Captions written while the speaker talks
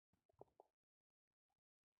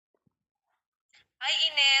Hi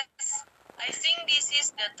Ines, I think this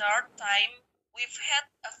is the third time we've had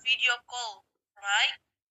a video call, right?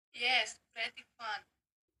 Yes, pretty fun.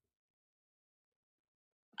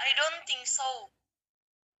 I don't think so.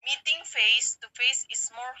 Meeting face to face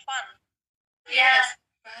is more fun. Yes,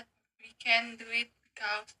 but we can do it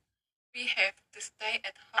because we have to stay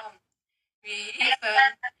at home. We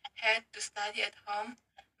even had to study at home.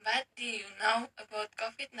 But do you know about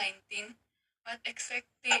COVID-19? What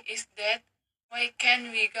exactly is that? Why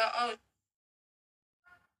can't we go out?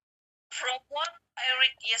 From what I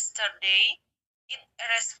read yesterday, it's a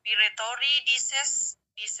respiratory disease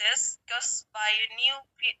caused by a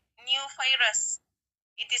new virus.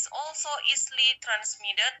 It is also easily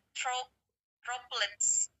transmitted through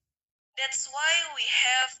droplets. That's why we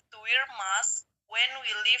have to wear masks when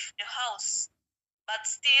we leave the house. But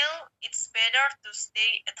still, it's better to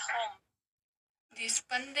stay at home. This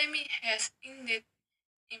pandemic has indeed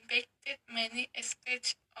impacted many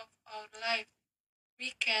aspects of our life.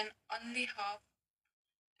 We can only hope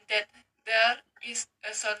that there is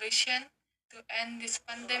a solution to end this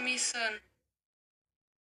pandemic soon.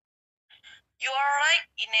 You are right,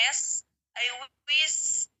 Ines. I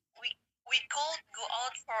wish we, we could go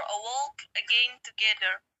out for a walk again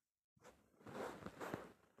together.